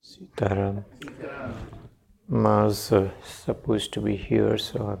Sitaram. Ma's supposed to be here,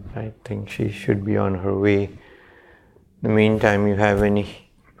 so I think she should be on her way. In the meantime, you have any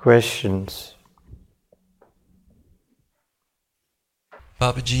questions?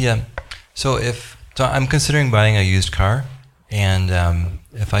 Babaji, so I'm considering buying a used car, and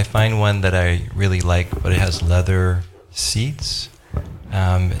if I find one that I really like, but it has leather seats,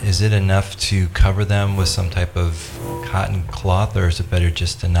 is it enough to cover them with some type of cotton cloth, or is it better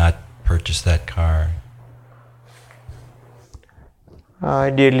just to not purchase that car?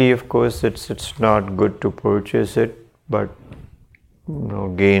 Ideally, of course, it's not good to purchase it, but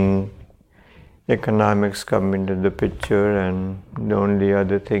again, economics come into the picture, and the only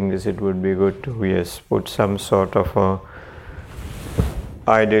other thing is it would be good to put some sort of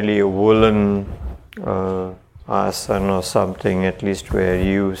ideally a woolen asan or something, at least where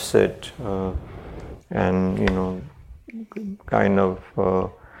you sit, and kind of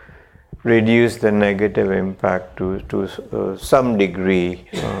reduce the negative impact to some degree.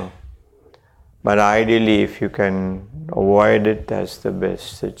 But ideally, if you can avoid it, that's the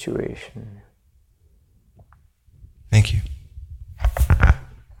best situation. Thank you.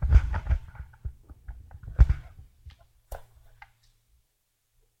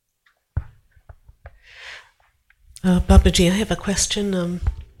 Babaji, I have a question.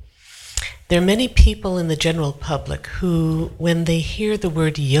 There are many people in the general public who, when they hear the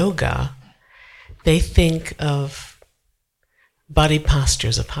word yoga, they think of body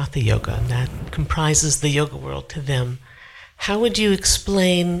postures of Hatha Yoga, and that comprises the yoga world to them. How would you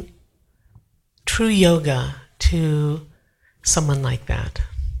explain true yoga to someone like that?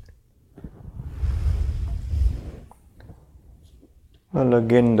 Well,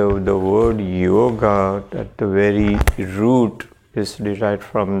 again, the word yoga at the very root is derived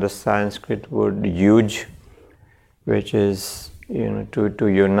from the Sanskrit word yuj, which is to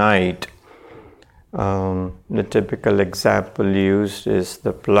unite. The typical example used is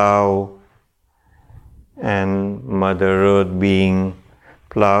the plow and Mother Earth being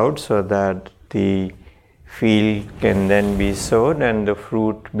plowed so that the field can then be sowed and the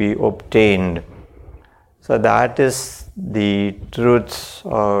fruit be obtained. So that is the truth,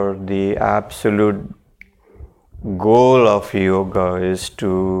 or the absolute goal of yoga, is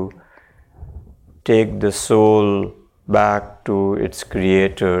to take the soul back to its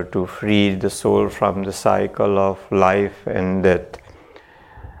creator, to free the soul from the cycle of life and death.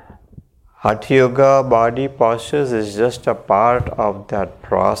 Hatha Yoga, body postures, is just a part of that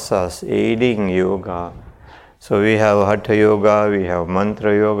process, aiding yoga. So we have Hatha Yoga, we have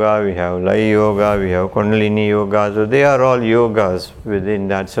Mantra Yoga, we have Lay Yoga, we have Kundalini Yoga. So they are all yogas within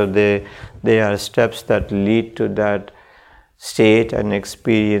that. So they are steps that lead to that state and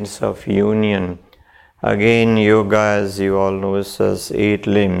experience of union. Again, yoga, as you all know, has 8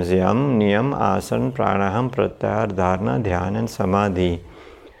 limbs: Yam, Niyam, Asan, Pranaham, Pratyahara, Dharana, Dhyana, and Samadhi.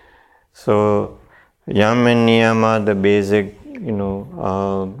 So Yam and Niyam are the basic,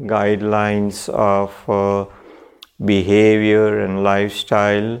 guidelines of behavior and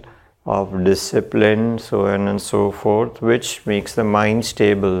lifestyle, of discipline, so on and so forth, which makes the mind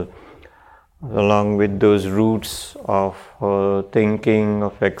stable. Along with those roots of thinking,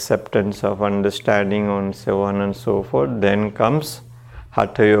 of acceptance, of understanding, and so on and so forth, then comes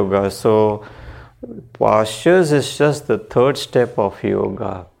Hatha Yoga. So postures is just the third step of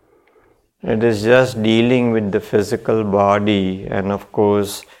yoga. It is just dealing with the physical body, and of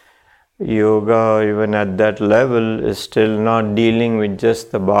course yoga, even at that level, is still not dealing with just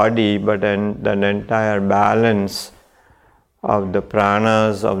the body, but the entire balance of the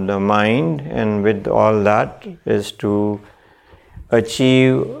pranas of the mind, and with all that is to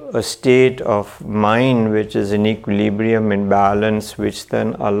achieve a state of mind which is in equilibrium and balance, which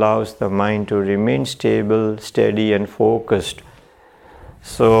then allows the mind to remain stable, steady, and focused.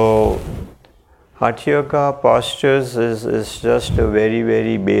 So Hatha Yoga postures is just a very,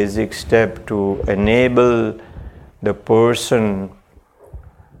 very basic step to enable the person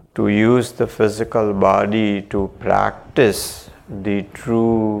to use the physical body to practice the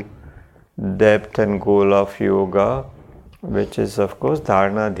true depth and goal of yoga, which is, of course,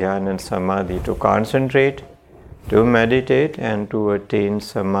 Dharana, Dhyana, and Samadhi. To concentrate, to meditate, and to attain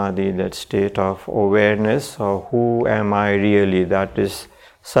Samadhi, that state of awareness of who am I really. That is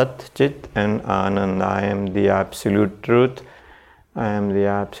Sat, Chit, and Anand. I am the absolute truth. I am the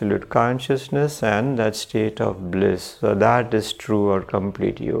absolute consciousness, and that state of bliss. So that is true or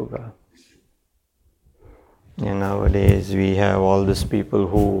complete yoga. And nowadays we have all these people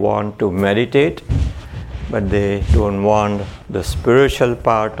who want to meditate, but they don't want the spiritual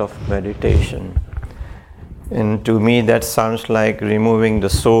part of meditation. And to me, that sounds like removing the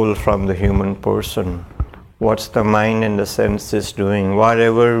soul from the human person. What's the mind and the senses doing?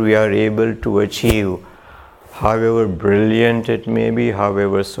 Whatever we are able to achieve, however brilliant it may be,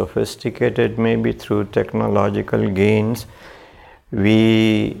 however sophisticated it may be through technological gains,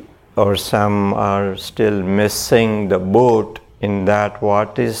 we or some are still missing the boat in that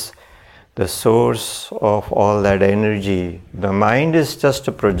what is the source of all that energy. The mind is just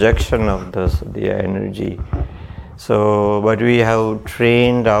a projection of the energy. So, but we have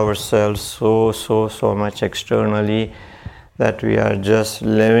trained ourselves so much externally that we are just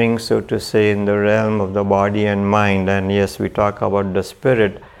living, so to say, in the realm of the body and mind. And yes, we talk about the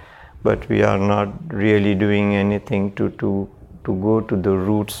spirit, but we are not really doing anything to go to the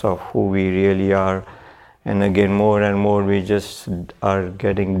roots of who we really are. And again, more and more we just are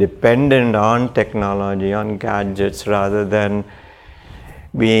getting dependent on technology, on gadgets, rather than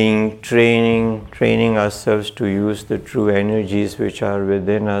training ourselves to use the true energies which are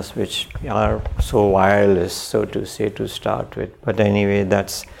within us, which are so wireless, so to say, to start with. But anyway,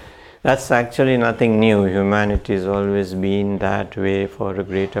 that's actually nothing new. Humanity has always been that way for a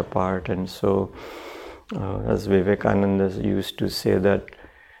greater part. And so, as Vivekananda used to say, that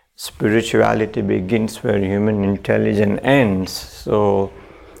spirituality begins where human intelligence ends. So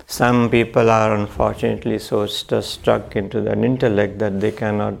some people are unfortunately so stuck into that intellect that they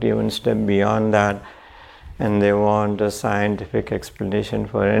cannot even step beyond that, and they want a scientific explanation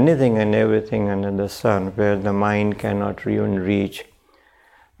for anything and everything under the sun, where the mind cannot even reach.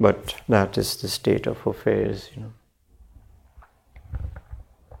 But that is the state of affairs,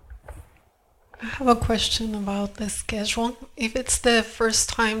 I have a question about the schedule. If it's the first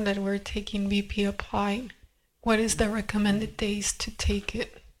time that we're taking BP Applied, what is the recommended days to take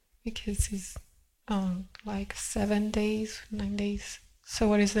it? Because it's like 7 days, 9 days. So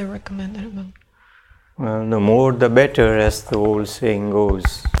what is the recommended amount? Well, the more the better, as the old saying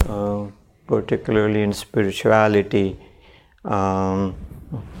goes, particularly in spirituality.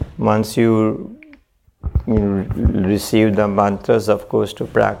 Once you receive the mantras, of course, to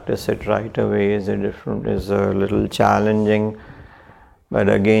practice it right away is a little challenging. But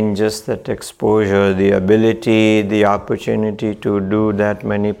again, just that exposure, the ability, the opportunity to do that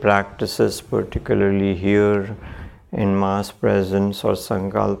many practices, particularly here in mass presence or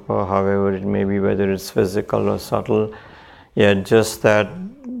sankalpa, however it may be, whether it's physical or subtle, yet just that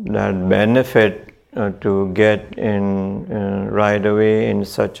benefit to get in right away in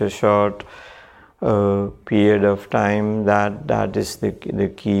such a short period of time, that is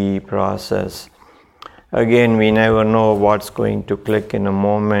the key process. Again, we never know what's going to click in a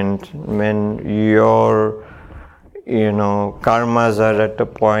moment. When your karmas are at a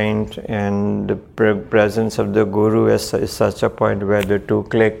point and the presence of the Guru is such a point where the two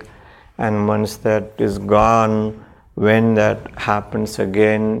click, and once that is gone, when that happens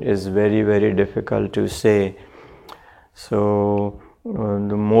again is very, very difficult to say. So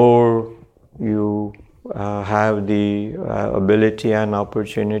the more you have the ability and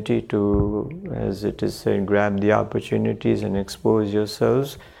opportunity to, as it is said, grab the opportunities and expose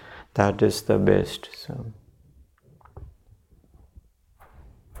yourselves, that is the best. So.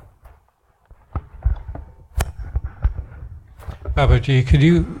 Babaji, could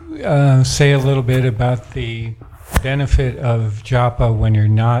you say a little bit about the benefit of japa when you're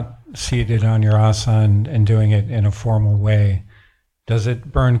not seated on your asana and doing it in a formal way? Does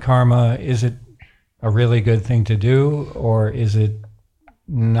it burn karma? Is it a really good thing to do, or is it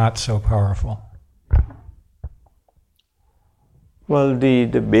not so powerful? Well, the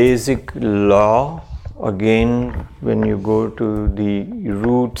basic law, again, when you go to the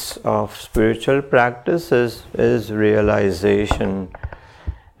roots of spiritual practice is realization.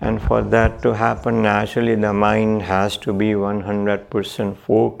 And for that to happen, naturally the mind has to be 100%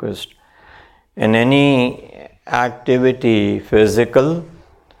 focused. And any activity, physical,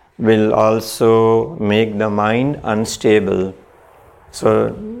 will also make the mind unstable. So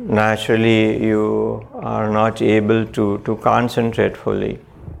naturally you are not able to concentrate fully.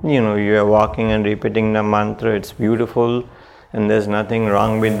 You are walking and repeating the mantra, it's beautiful and there's nothing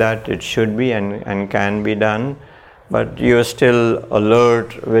wrong with that, it should be and can be done. But you're still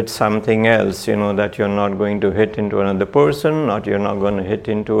alert with something else, that you're not going to hit into another person, or you're not going to hit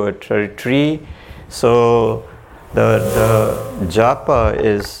into a tree. So the japa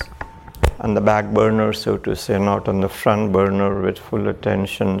is on the back burner, so to say, not on the front burner with full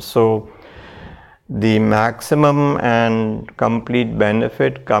attention. So the maximum and complete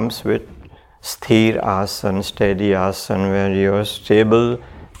benefit comes with sthir asana, steady asana, where you're stable,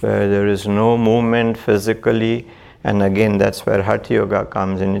 where there is no movement physically, And again, that's where Hatha Yoga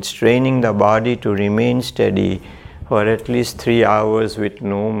comes in. It's training the body to remain steady for at least 3 hours with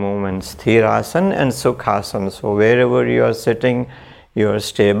no movements. Sthirasana and Sukhasana. So wherever you are sitting, you are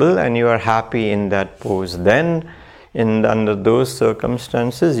stable and you are happy in that pose. Then, under those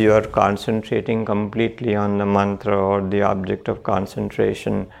circumstances, you are concentrating completely on the mantra or the object of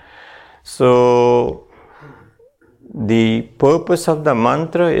concentration. So, the purpose of the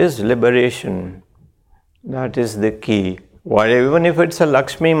mantra is liberation. That is the key. Even if it's a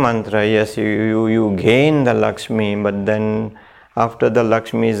Lakshmi mantra, yes, you gain the Lakshmi, but then after the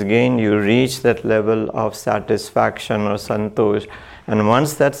Lakshmi is gained, you reach that level of satisfaction or santosh. And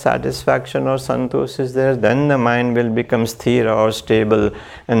once that satisfaction or santosh is there, then the mind will become sthira or stable.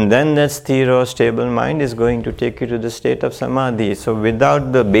 And then that sthira or stable mind is going to take you to the state of samadhi. So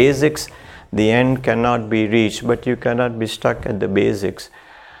without the basics, the end cannot be reached, but you cannot be stuck at the basics.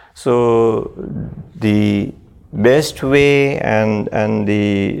 So the best way and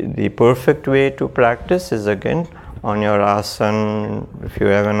the perfect way to practice is again on your asana, if you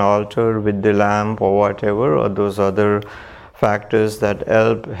have an altar with the lamp or whatever, or those other factors that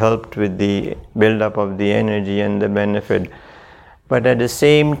helped with the build-up of the energy and the benefit. But at the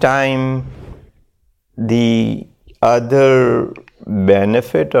same time, the other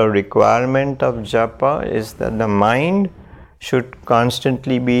benefit or requirement of japa is that the mind should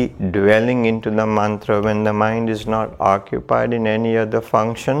constantly be dwelling into the mantra. When the mind is not occupied in any other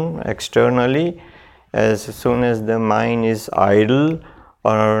function externally, as soon as the mind is idle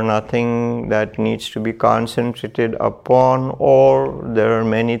or nothing that needs to be concentrated upon, or there are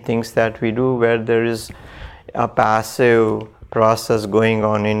many things that we do where there is a passive process going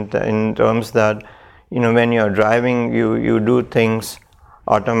on in terms that, when you are driving, you do things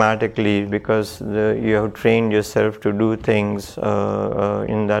automatically because you have trained yourself to do things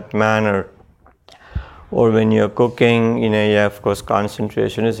in that manner. Or when you're cooking, of course,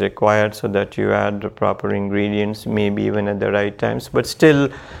 concentration is required so that you add the proper ingredients, maybe even at the right times. But still,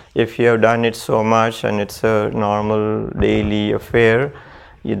 if you have done it so much and it's a normal daily affair,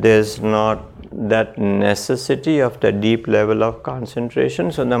 there's not that necessity of the deep level of concentration,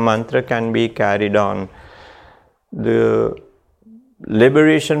 so the mantra can be carried on. The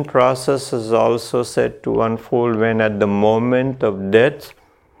liberation process is also said to unfold when at the moment of death,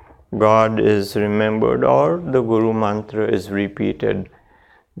 God is remembered or the Guru mantra is repeated.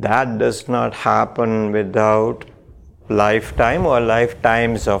 That does not happen without lifetime or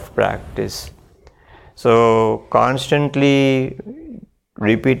lifetimes of practice. So constantly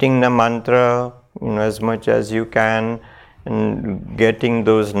repeating the mantra, as much as you can, and getting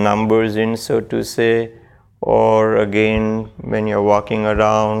those numbers in, so to say, or again when you're walking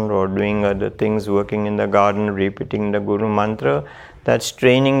around or doing other things, working in the garden, repeating the Guru mantra, that's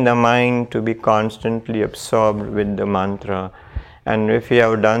training the mind to be constantly absorbed with the mantra. And if you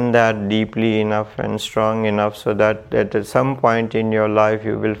have done that deeply enough and strong enough, so that at some point in your life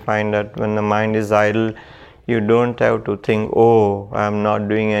you will find that when the mind is idle, you don't have to think, oh, I'm not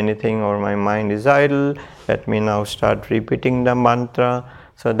doing anything, or my mind is idle, let me now start repeating the mantra.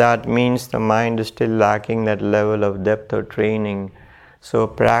 So that means the mind is still lacking that level of depth or training. So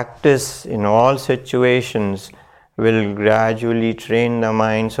practice in all situations will gradually train the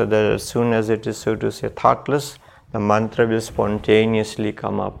mind so that as soon as it is, so to say, thoughtless, the mantra will spontaneously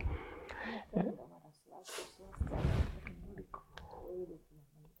come up.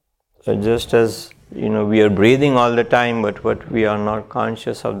 So just as we are breathing all the time, but we are not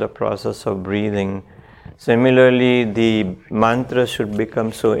conscious of the process of breathing. Similarly, the mantra should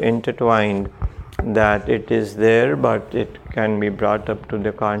become so intertwined that it is there, but it can be brought up to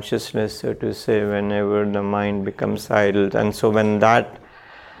the consciousness, so to say, whenever the mind becomes idle. And so when that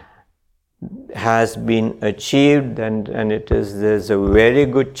has been achieved, and there's a very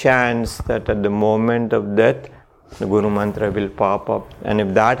good chance that at the moment of death, the Guru mantra will pop up. And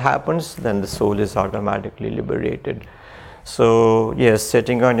if that happens, then the soul is automatically liberated. So yes,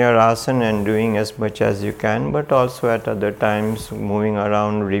 sitting on your asana and doing as much as you can, but also at other times moving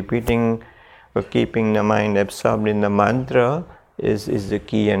around, repeating or keeping the mind absorbed in the mantra is the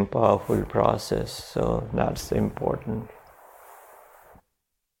key and powerful process. So that's important.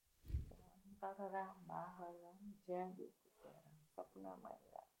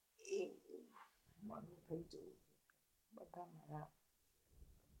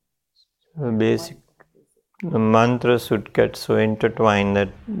 The mantra should get so intertwined that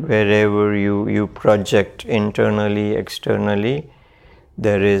wherever you project internally, externally,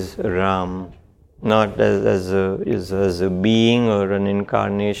 there is Ram, not as a being or an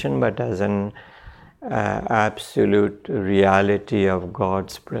incarnation, but as an absolute reality of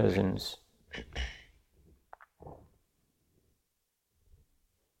God's presence.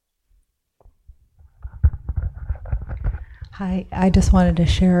 Hi, I just wanted to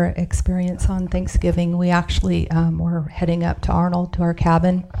share an experience on Thanksgiving. We actually were heading up to Arnold to our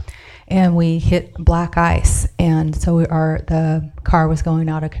cabin, and we hit black ice, and so the car was going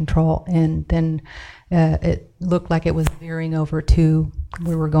out of control, and then it looked like it was veering over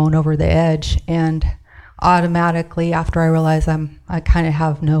we were going over the edge, and automatically after I realized I kind of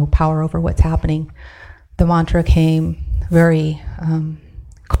have no power over what's happening, the mantra came very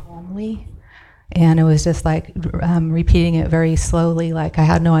calmly. And it was just like repeating it very slowly, like I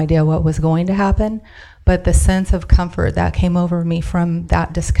had no idea what was going to happen. But the sense of comfort that came over me from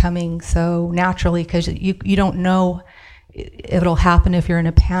that just coming so naturally, because you don't know it'll happen if you're in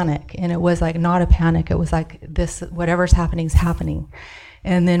a panic. And it was like not a panic. It was like this, whatever's happening is happening.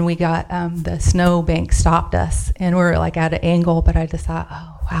 And then we got, the snow bank stopped us. And we were like at an angle, but I just thought,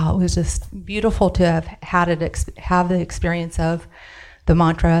 oh, wow, it was just beautiful to have have the experience of the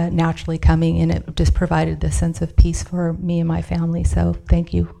mantra naturally coming, and it just provided this sense of peace for me and my family. So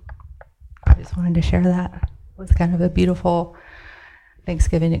thank you. I just wanted to share that. It was kind of a beautiful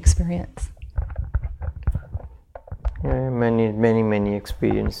Thanksgiving experience. Yeah, many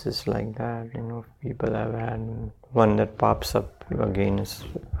experiences like that, people have had. One that pops up again is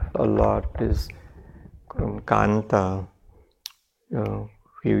a lot is Kanta. A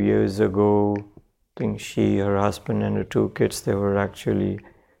few years ago, I think she, her husband, and her 2 kids, they were actually,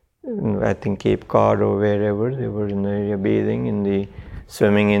 I think Cape Cod or wherever, they were in the area bathing,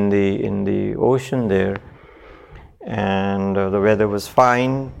 swimming in the ocean there, and the weather was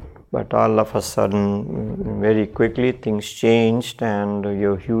fine, but all of a sudden, very quickly, things changed, and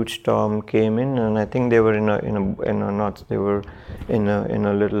a huge storm came in, and I think they were in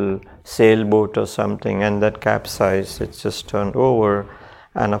a little sailboat or something, and that capsized. It just turned over.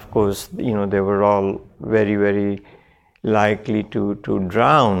 And of course, they were all very, very likely to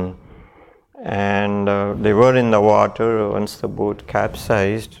drown. And they were in the water once the boat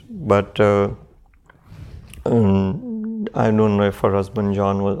capsized. But I don't know if her husband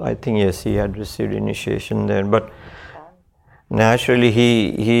John was, I think yes, he had received initiation there. But naturally,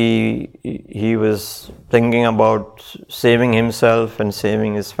 he was thinking about saving himself and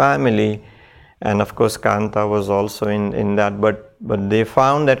saving his family. And of course, Kanta was also in that. But they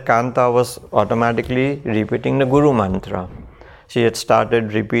found that Kanta was automatically repeating the Guru Mantra. She had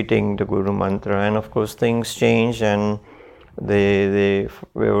started repeating the Guru Mantra, and of course things changed, and they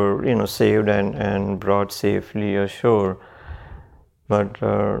were saved and brought safely ashore. But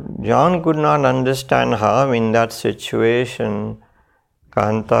John could not understand how in that situation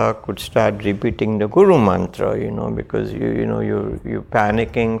Kanta could start repeating the Guru Mantra, because you're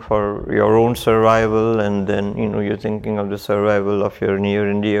panicking for your own survival, and then you're thinking of the survival of your near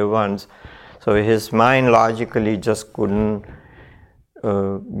and dear ones. So his mind logically just couldn't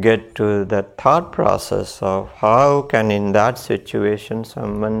get to that thought process of how can in that situation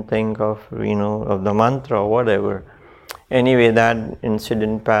someone think of of the mantra or whatever. Anyway, that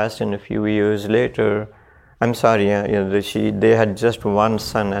incident passed, and a few years later, I'm sorry, they had just one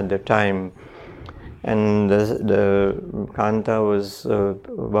son at the time, and the Kanta was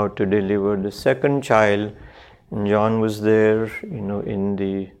about to deliver the second child, and John was there, in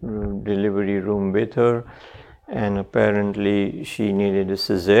the delivery room with her, and apparently she needed a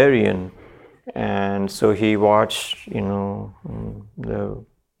cesarean, and so he watched, they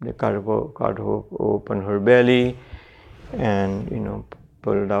cut open her belly, and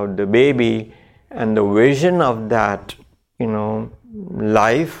pulled out the baby. And the vision of that,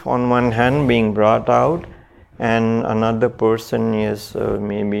 life on one hand being brought out, and another person is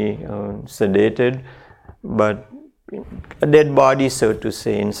maybe sedated, but a dead body, so to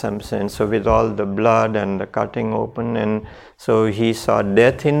say, in some sense. So with all the blood and the cutting open, and so he saw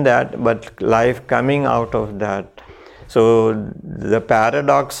death in that, but life coming out of that. So the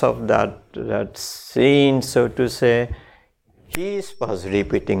paradox of that scene, so to say, he was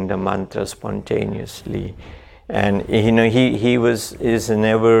repeating the mantra spontaneously, and he is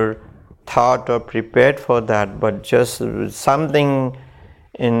never thought or prepared for that, but just something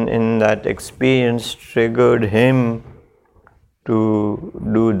in that experience triggered him to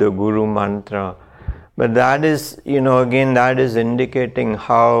do the Guru Mantra. But that is, again, that is indicating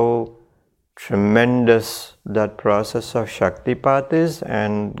how tremendous that process of Shaktipat is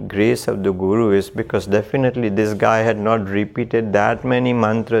and grace of the Guru is, because definitely this guy had not repeated that many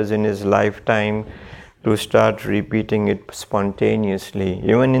mantras in his lifetime to start repeating it spontaneously.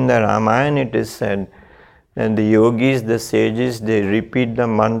 Even in the Ramayana it is said, and the yogis, the sages, they repeat the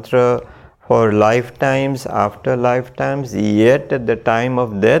mantra for lifetimes after lifetimes, yet at the time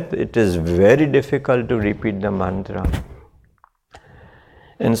of death it is very difficult to repeat the mantra.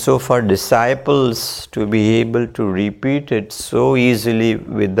 And so for disciples to be able to repeat it so easily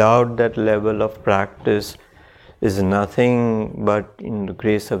without that level of practice is nothing but in the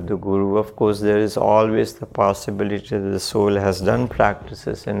grace of the Guru. Of course, there is always the possibility that the soul has done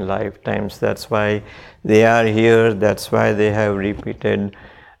practices in lifetimes. That's why they are here, that's why they have repeated,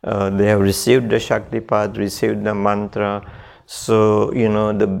 they have received the Shaktipat, received the mantra. So,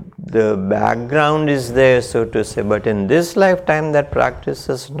 the background is there, so to say, but in this lifetime that practice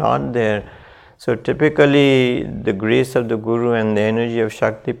is not there. So typically the grace of the Guru and the energy of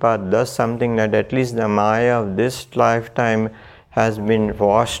Shaktipat does something that at least the Maya of this lifetime has been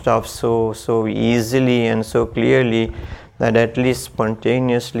washed off so easily and so clearly that at least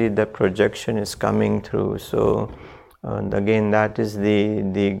spontaneously the projection is coming through. So again, that is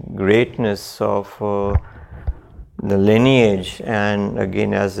the greatness of the lineage. And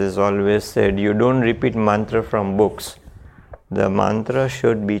again, as is always said, you don't repeat mantra from books. The mantra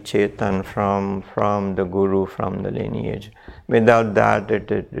should be Chetan from the Guru, from the lineage. Without that,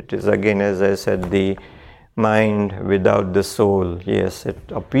 it is again, as I said, the mind without the soul. Yes, it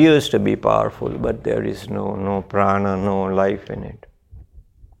appears to be powerful, but there is no prana, no life in it.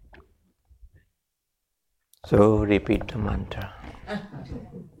 So repeat the mantra.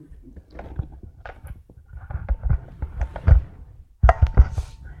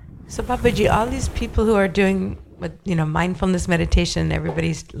 So Babaji, all these people who are doing mindfulness meditation,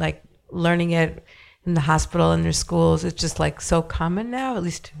 everybody's like learning it in the hospital, in their schools. It's just like so common now, at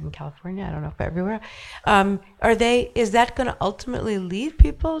least in California. I don't know if everywhere. Is that going to ultimately lead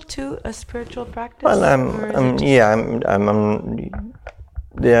people to a spiritual practice? Well,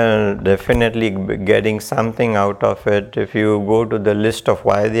 they are definitely getting something out of it. If you go to the list of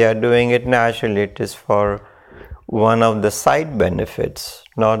why they are doing it, naturally it is for one of the side benefits,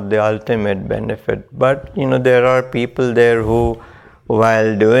 not the ultimate benefit. But there are people there who,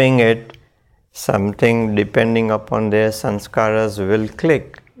 while doing it, something depending upon their sanskaras will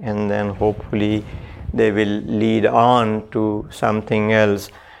click, and then hopefully they will lead on to something else.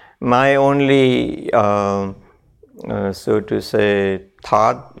 My only, so to say,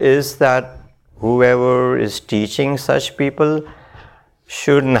 thought is that whoever is teaching such people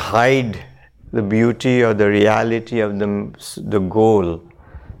shouldn't hide the beauty or the reality of the goal.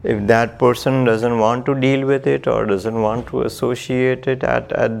 If that person doesn't want to deal with it or doesn't want to associate it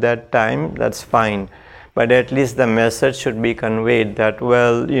at that time, that's fine. But at least the message should be conveyed that,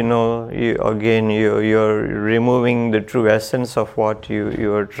 well, you're removing the true essence of what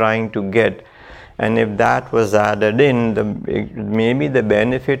you are trying to get. And if that was added in, maybe the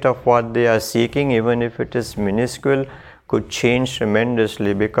benefit of what they are seeking, even if it is minuscule, could change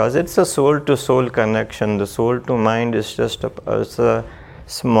tremendously, because it's a soul-to-soul connection. The soul-to-mind is just a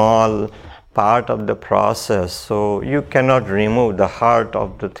small part of the process. So you cannot remove the heart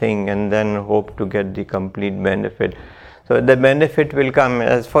of the thing and then hope to get the complete benefit. So the benefit will come.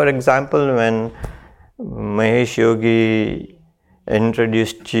 As for example, when Mahesh Yogi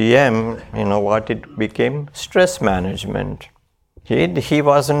introduced GM, what it became? Stress management. He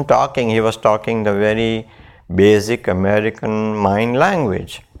wasn't talking, he was talking the very basic American mind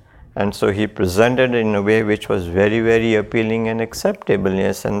language. And so he presented in a way which was very, very appealing and acceptable.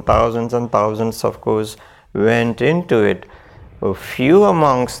 Yes, and thousands, of course, went into it. A few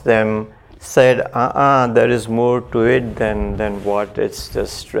amongst them said, there is more to it than what it's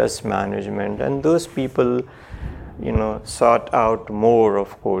just stress management. And those people, sought out more,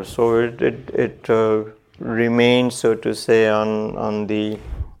 of course. So it remained, so to say, on the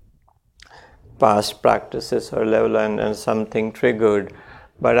past practices or level, and something triggered.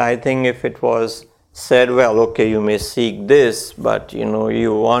 But I think if it was said, well, okay, you may seek this, but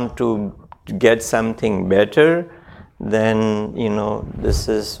you want to get something better, then this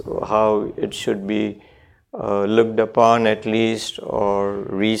is how it should be looked upon, at least, or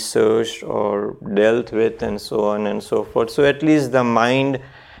researched or dealt with, and so on and so forth. So at least the mind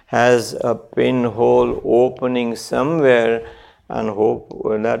has a pinhole opening somewhere, and hope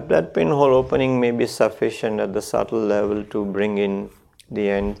that pinhole opening may be sufficient at the subtle level to bring in the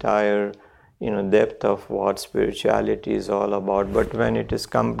entire depth of what spirituality is all about. But when it is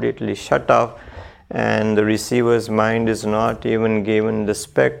completely shut off and the receiver's mind is not even given the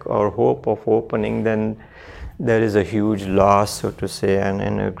speck or hope of opening, then there is a huge loss, so to say,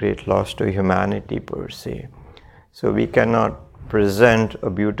 and a great loss to humanity per se. So we cannot present a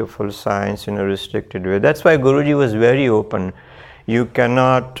beautiful science in a restricted way. That's why Guruji was very open. You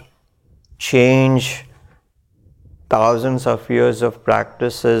cannot change thousands of years of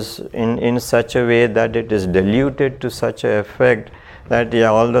practices in such a way that it is diluted to such an effect that,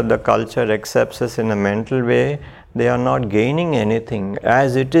 although the culture accepts us in a mental way, they are not gaining anything.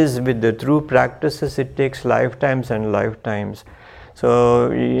 As it is with the true practices, it takes lifetimes and lifetimes.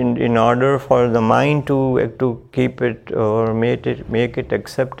 So in order for the mind to keep it or make it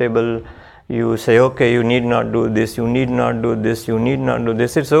acceptable, you say, okay, you need not do this, you need not do this, you need not do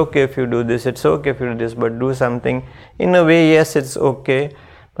this. It's okay if you do this, it's okay if you do this, but do something. In a way, yes, it's okay,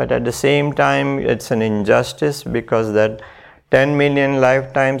 but at the same time, it's an injustice, because that 10 million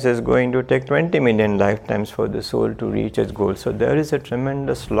lifetimes is going to take 20 million lifetimes for the soul to reach its goal. So there is a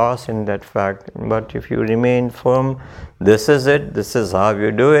tremendous loss in that fact. But if you remain firm, this is it, this is how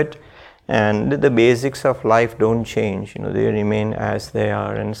you do it, and the basics of life don't change, they remain as they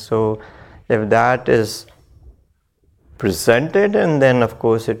are. And so if that is presented, and then of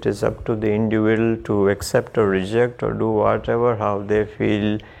course it is up to the individual to accept or reject or do whatever, how they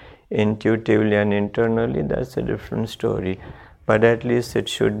feel intuitively and internally, that's a different story. But at least it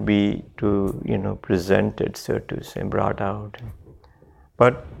should be presented, so to say, brought out.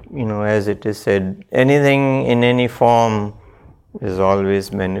 But as it is said, anything in any form is always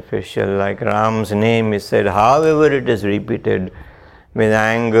beneficial. Like Ram's name is said, however it is repeated, with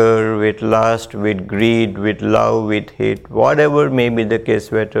anger, with lust, with greed, with love, with hate, whatever may be the case,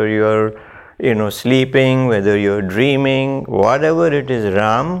 whether you're sleeping, whether you're dreaming, whatever it is,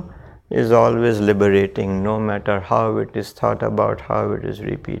 Ram is always liberating, no matter how it is thought about, how it is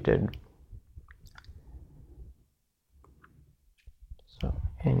repeated. So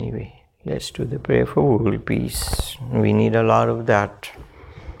anyway, let's do the prayer for world peace. We need a lot of that.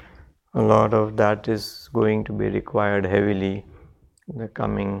 A lot of that is going to be required heavily in the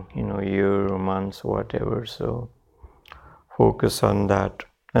coming, year or months, whatever. So focus on that.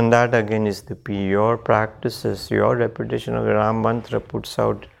 And that again is the P. Your practices, your repetition of the Ram mantra puts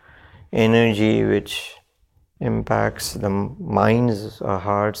out energy which impacts the minds or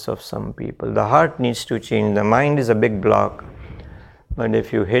hearts of some people. The heart needs to change. The mind is a big block. But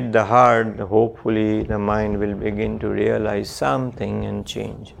if you hit the heart, hopefully the mind will begin to realize something and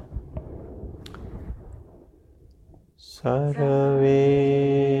change. Sarve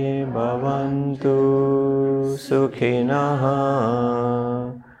bhavantu sukhinah,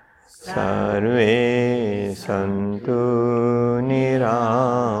 sarve santu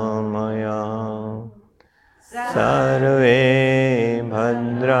niramaya, sarve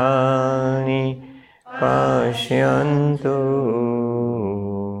bhadrani pashyantu,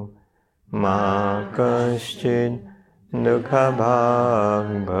 ma kaschid dukha bhag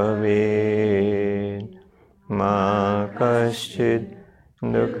bhavet, ma kaschid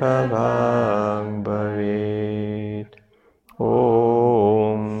dukha bhag bhavet.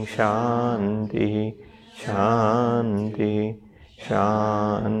 Om Shanti, Shanti,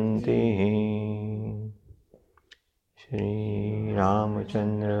 Shanti. Shri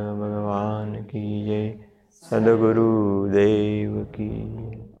Ramachandra Bhagavan ki jai, Sadguru Dev ki